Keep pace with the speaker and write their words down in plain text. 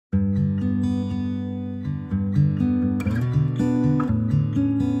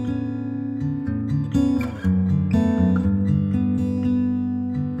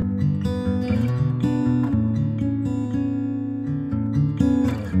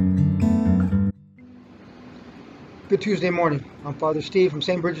Good Tuesday morning. I'm Father Steve from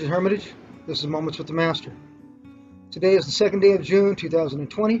St. Bridget's Hermitage. This is Moments with the Master. Today is the second day of June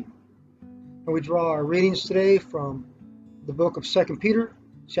 2020, and we draw our readings today from the book of 2 Peter,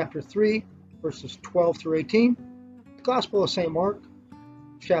 chapter 3, verses 12 through 18, the Gospel of St. Mark,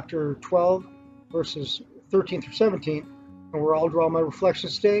 chapter 12, verses 13 through 17, and where I'll draw my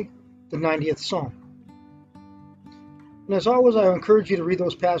reflections today, the 90th Psalm. And as always, I encourage you to read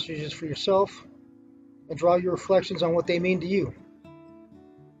those passages for yourself and draw your reflections on what they mean to you.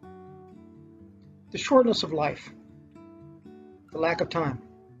 The shortness of life, the lack of time.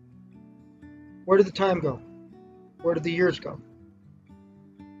 Where did the time go? Where did the years go?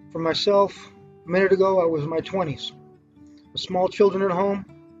 For myself, a minute ago, I was in my 20s, with small children at home.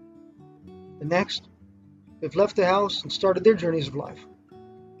 The next, they've left the house and started their journeys of life.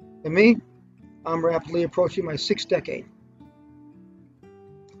 And me, I'm rapidly approaching my 6th decade.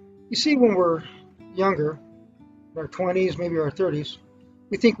 You see, when we're younger, in our 20s, maybe our 30s,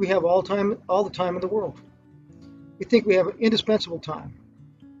 we think we have all the time in the world. We think we have indispensable time,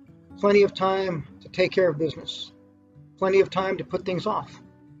 plenty of time to take care of business, plenty of time to put things off.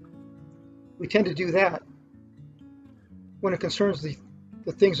 We tend to do that when it concerns the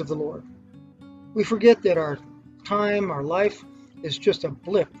things of the Lord. We forget that our time, our life, is just a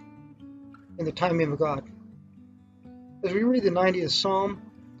blip in the timing of God. As we read the 90th Psalm,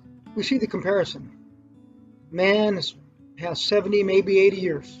 we see the comparison. Man has 70, maybe 80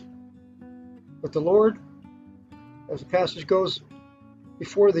 years. But the Lord, as the passage goes,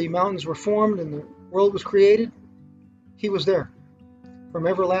 before the mountains were formed and the world was created, He was there, from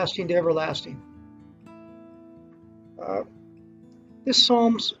everlasting to everlasting. This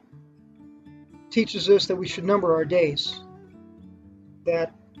Psalm teaches us that we should number our days,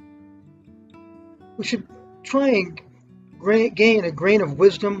 that we should try and gain a grain of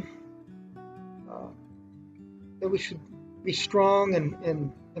wisdom, that we should be strong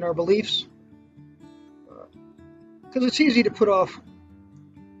in our beliefs, because it's easy to put off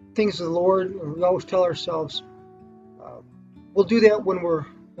things of the Lord. And we always tell ourselves we'll do that when we're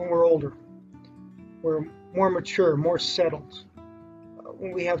older, we're more mature, more settled,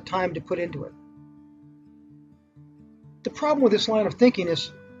 when we have time to put into it. The problem with this line of thinking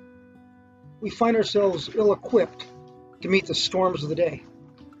is we find ourselves ill-equipped to meet the storms of the day.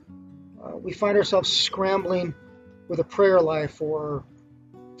 We find ourselves scrambling with a prayer life or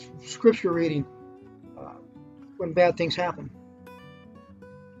scripture reading when bad things happen.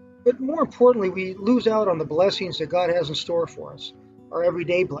 But more importantly, we lose out on the blessings that God has in store for us, our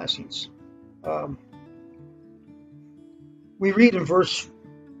everyday blessings. We read in verse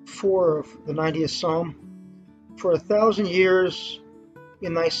 4 of the 90th Psalm, "For 1,000 years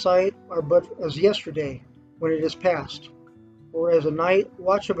in thy sight are but as yesterday when it is past, or as a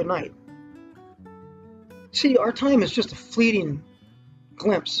watch of a night." See, our time is just a fleeting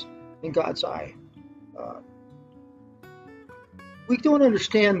glimpse in God's eye. We don't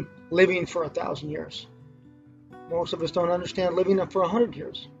understand living for 1,000 years. Most of us don't understand living for 100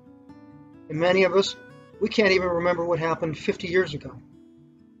 years. And many of us, we can't even remember what happened 50 years ago.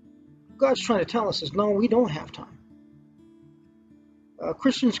 God's trying to tell us is, no, we don't have time.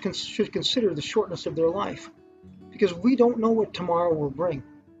 Christians should consider the shortness of their life, because we don't know what tomorrow will bring.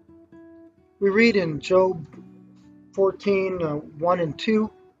 We read in Job 14, 1 and 2,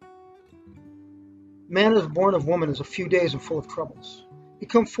 "Man is born of woman is a few days and full of troubles. He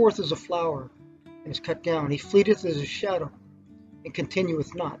come forth as a flower and is cut down. He fleeteth as a shadow and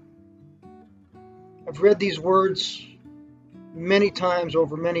continueth not." I've read these words many times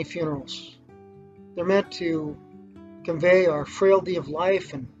over many funerals. They're meant to convey our frailty of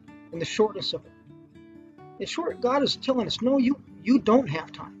life and the shortness of it. In short, God is telling us, no, you don't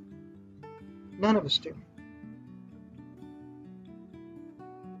have time. None of us do.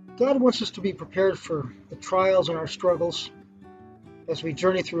 God wants us to be prepared for the trials and our struggles as we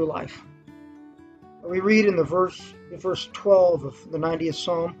journey through life. We read in verse 12 of the 90th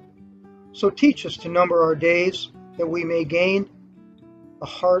Psalm, "So teach us to number our days, that we may gain a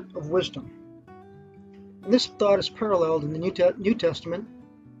heart of wisdom." And this thought is paralleled in the New Testament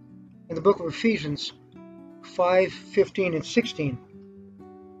in the book of Ephesians 5:15 and 16.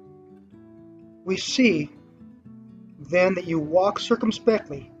 "We see then that you walk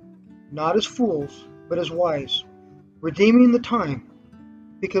circumspectly, not as fools, but as wise, redeeming the time,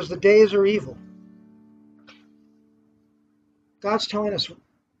 because the days are evil." God's telling us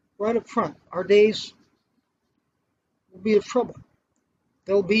right up front, our days will be of trouble.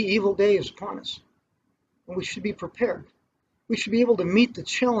 There'll be evil days upon us, and we should be prepared. We should be able to meet the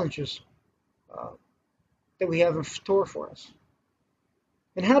challenges that we have in store for us.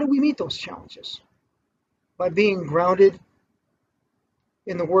 And how do we meet those challenges? by being grounded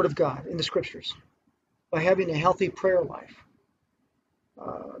in the Word of God, in the Scriptures, by having a healthy prayer life.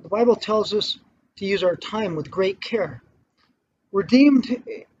 The Bible tells us to use our time with great care. Redeemed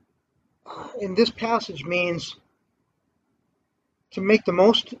in this passage means to make the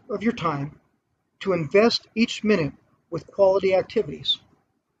most of your time, to invest each minute with quality activities.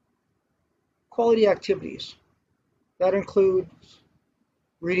 Quality activities. That includes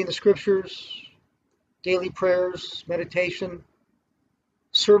reading the Scriptures, daily prayers, meditation,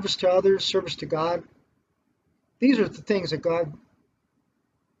 service to others, service to God. These are the things that God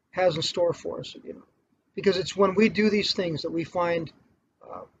has in store for us, because it's when we do these things that we find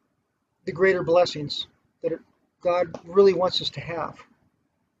the greater blessings that God really wants us to have.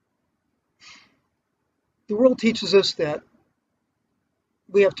 The world teaches us that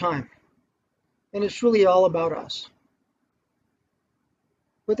we have time, and it's really all about us.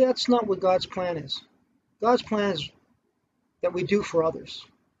 But that's not what God's plan is. God's plan is that we do for others,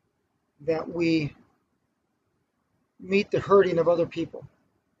 that we meet the hurting of other people.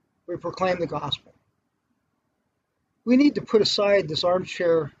 We proclaim the gospel. We need to put aside this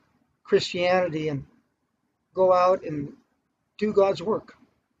armchair Christianity and go out and do God's work.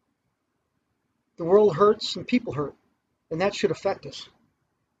 The world hurts and people hurt, and that should affect us.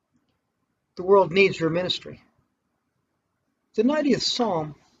 The world needs your ministry. The 90th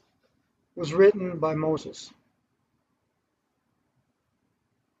Psalm was written by Moses.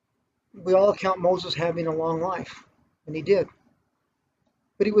 We all count Moses having a long life, and he did.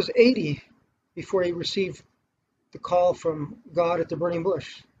 But he was 80 before he received the call from God at the burning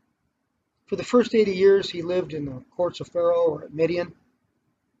bush. For the first 80 years, he lived in the courts of Pharaoh or at Midian,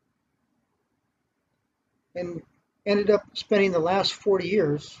 and ended up spending the last 40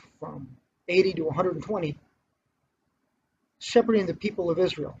 years, from 80 to 120, shepherding the people of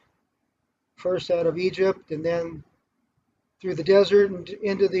Israel, first out of Egypt and then through the desert and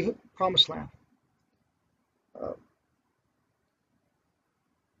into the promised land.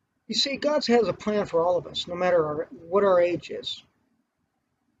 You see, God has a plan for all of us, no matter what our age is,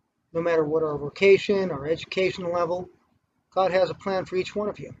 no matter what our vocation, our education level. God has a plan for each one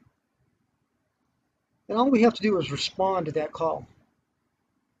of you. And all we have to do is respond to that call.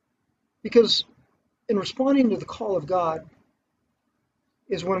 Because in responding to the call of God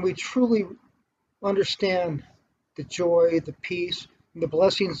is when we truly understand the joy, the peace, and the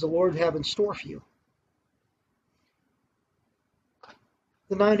blessings the Lord have in store for you.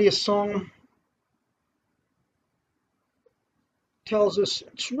 The 90th Psalm tells us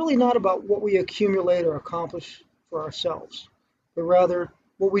it's really not about what we accumulate or accomplish for ourselves, but rather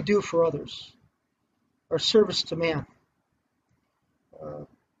what we do for others, our service to man,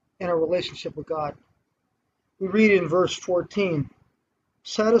 and our relationship with God. We read in verse 14,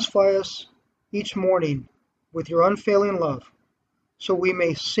 "Satisfy us each morning with your unfailing love, so we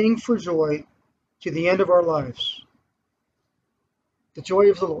may sing for joy to the end of our lives." The joy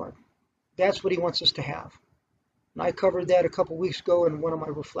of the Lord. That's what he wants us to have. And I covered that a couple weeks ago in one of my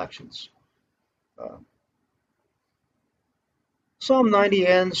reflections. Psalm 90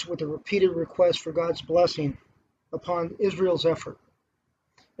 ends with a repeated request for God's blessing upon Israel's effort.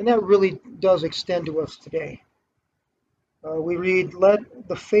 And that really does extend to us today. We read, "Let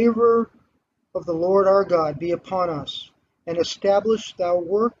the favor of the Lord our God be upon us, and establish thou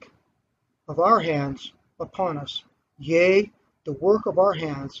work of our hands upon us. Yea, the work of our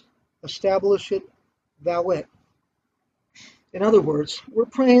hands, establish it thou it." In other words, we're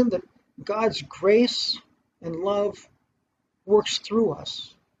praying that God's grace and love works through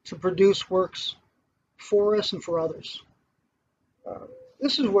us to produce works for us and for others.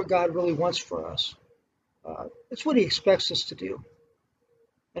 This is what God really wants for us. It's what he expects us to do.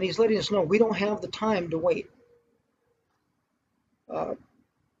 And he's letting us know we don't have the time to wait. And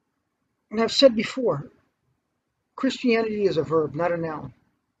I've said before, Christianity is a verb, not a noun.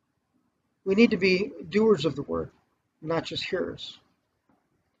 We need to be doers of the word, not just hearers.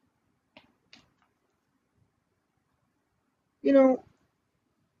 You know,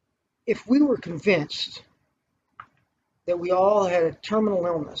 if we were convinced that we all had a terminal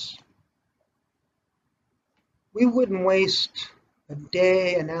illness, we wouldn't waste a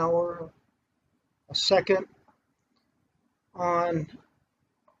day, an hour, a second on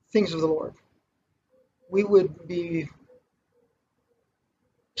things of the Lord. We would be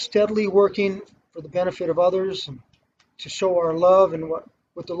steadily working for the benefit of others and to show our love and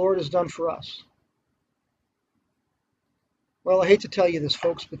what the Lord has done for us. Well, I hate to tell you this,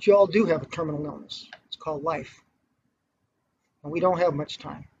 folks, but you all do have a terminal illness. It's called life. And we don't have much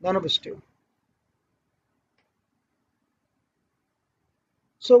time. None of us do.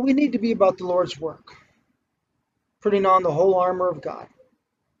 So we need to be about the Lord's work. putting on the whole armor of God.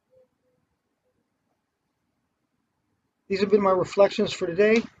 These have been my reflections for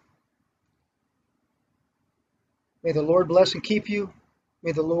today. May the Lord bless and keep you.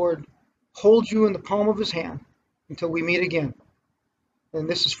 May the Lord hold you in the palm of his hand until we meet again. And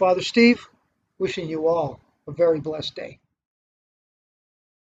this is Father Steve, wishing you all a very blessed day.